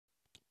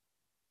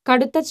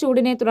കടുത്ത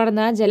ചൂടിനെ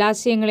തുടർന്ന്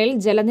ജലാശയങ്ങളിൽ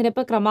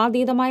ജലനിരപ്പ്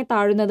ക്രമാതീതമായി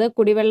താഴുന്നത്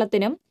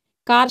കുടിവെള്ളത്തിനും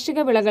കാർഷിക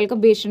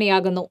വിളകൾക്കും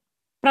ഭീഷണിയാകുന്നു.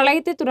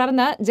 പ്രളയത്തെ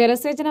തുടർന്ന്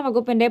ജലസേചന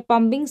വകുപ്പിന്റെ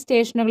പമ്പിംഗ്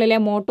സ്റ്റേഷനുകളിലെ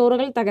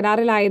മോട്ടോറുകൾ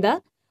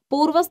തകരാറിലായത്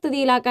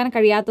പൂർവ്വസ്ഥിതിയിലാക്കാൻ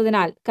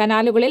കഴിയാത്തതിനാൽ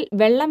കനാലുകളിൽ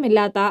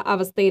വെള്ളമില്ലാത്ത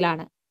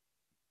അവസ്ഥയിലാണ്.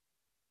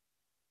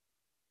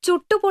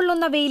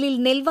 ചുട്ടുപൊള്ളുന്ന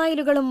വെയിലിൽ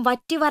നെൽവയലുകളും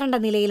വറ്റിവരണ്ട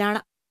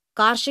നിലയിലാണ്.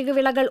 കാർഷിക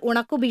വിളകൾ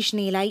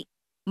ഉണക്കുഭീഷണിയിലായി.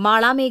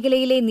 മാള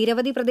മേഖലയിലെ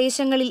നിരവധി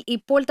പ്രദേശങ്ങളിൽ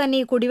ഇപ്പോൾ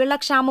തന്നെ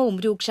കുടിവെള്ളക്ഷാമവും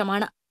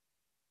രൂക്ഷമാണ്.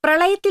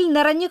 പ്രളയത്തിൽ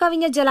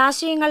നിറഞ്ഞുകവിഞ്ഞ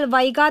ജലാശയങ്ങൾ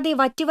വൈകാതെ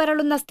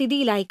വറ്റിവരളുന്ന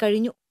സ്ഥിതിയിലായി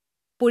കഴിഞ്ഞു.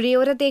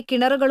 പുഴയോരത്തെ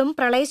കിണറുകളും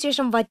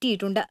പ്രളയശേഷം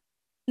വറ്റിയിട്ടുണ്ട്.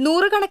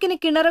 നൂറുകണക്കിന്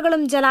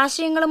കിണറുകളും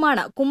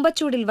ജലാശയങ്ങളുമാണ്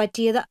കുമ്പച്ചൂടിൽ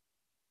വറ്റിയത്.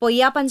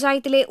 പൊയ്യ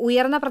പഞ്ചായത്തിലെ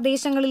ഉയർന്ന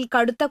പ്രദേശങ്ങളിൽ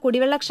കടുത്ത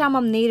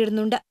കുടിവെള്ളക്ഷാമം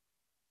നേരിടുന്നുണ്ട്.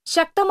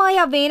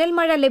 ശക്തമായ വേനൽ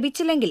മഴ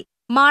ലഭിച്ചില്ലെങ്കിൽ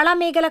മാള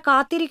മേഖല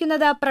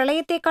കാത്തിരിക്കുന്നത്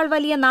പ്രളയത്തേക്കാൾ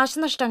വലിയ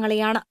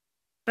നാശനഷ്ടങ്ങളെയാണ്.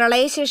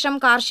 പ്രളയശേഷം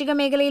കാർഷിക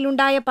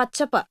മേഖലയിലുണ്ടായ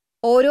പച്ചപ്പ്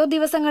ഓരോ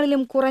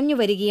ദിവസങ്ങളിലും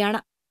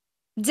കുറഞ്ഞുവരികയാണ്.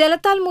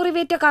 ജലത്താൽ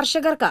മുറിവേറ്റ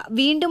കർഷകർക്ക്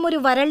വീണ്ടും ഒരു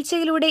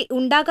വരൾച്ചയിലൂടെ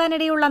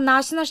ഉണ്ടാകാനിടയുള്ള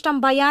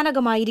നാശനഷ്ടം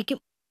ഭയാനകമായിരിക്കും.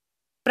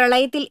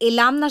 പ്രളയത്തിൽ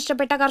എല്ലാം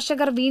നഷ്ടപ്പെട്ട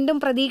കർഷകർ വീണ്ടും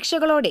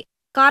പ്രതീക്ഷകളോടെ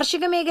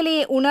കാർഷിക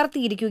മേഖലയെ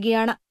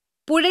ഉണർത്തിയിരിക്കുകയാണ്.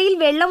 പുഴയിൽ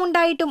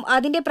വെള്ളമുണ്ടായിട്ടും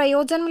അതിന്റെ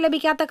പ്രയോജനം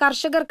ലഭിക്കാത്ത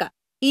കർഷകർക്ക്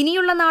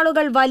ഇനിയുള്ള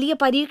നാളുകൾ വലിയ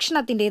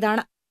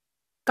പരീക്ഷണത്തിന്റേതാണ്.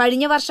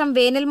 കഴിഞ്ഞ വർഷം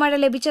വേനൽമഴ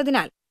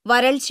ലഭിച്ചതിനാൽ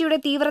വരൾച്ചയുടെ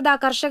തീവ്രത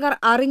കർഷകർ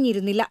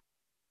അറിഞ്ഞിരുന്നില്ല.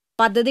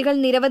 പദ്ധതികൾ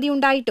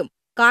നിരവധിയുണ്ടായിട്ടും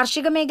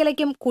കാർഷിക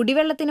മേഖലയ്ക്കും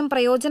കുടിവെള്ളത്തിനും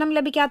പ്രയോജനം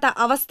ലഭിക്കാത്ത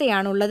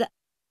അവസ്ഥയാണുള്ളത്.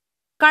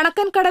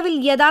 കണക്കൻ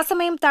കടവിൽ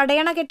യഥാസമയം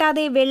തടയണ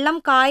കെട്ടാതെ വെള്ളം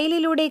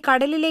കായലിലൂടെ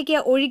കടലിലേക്ക്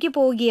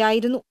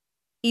ഒഴുകിപ്പോവുകയായിരുന്നു.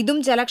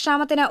 ഇതും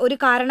ജലക്ഷാമത്തിന് ഒരു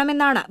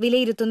കാരണമെന്നാണ്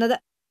വിലയിരുത്തുന്നത്.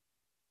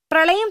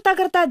 പ്രളയം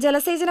തകർത്ത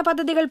ജലസേചന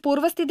പദ്ധതികൾ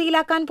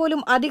പൂർവ്വസ്ഥിതിയിലാക്കാൻ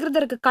പോലും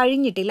അധികൃതർക്ക്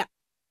കഴിഞ്ഞിട്ടില്ല.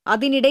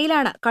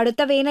 അതിനിടയിലാണ്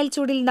കടുത്ത വേനൽ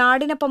ചൂടിൽ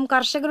നാടിനൊപ്പം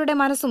കർഷകരുടെ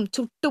മനസ്സും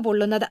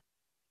ചുട്ടുപൊള്ളുന്നത്.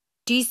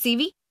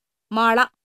 TCV മാള.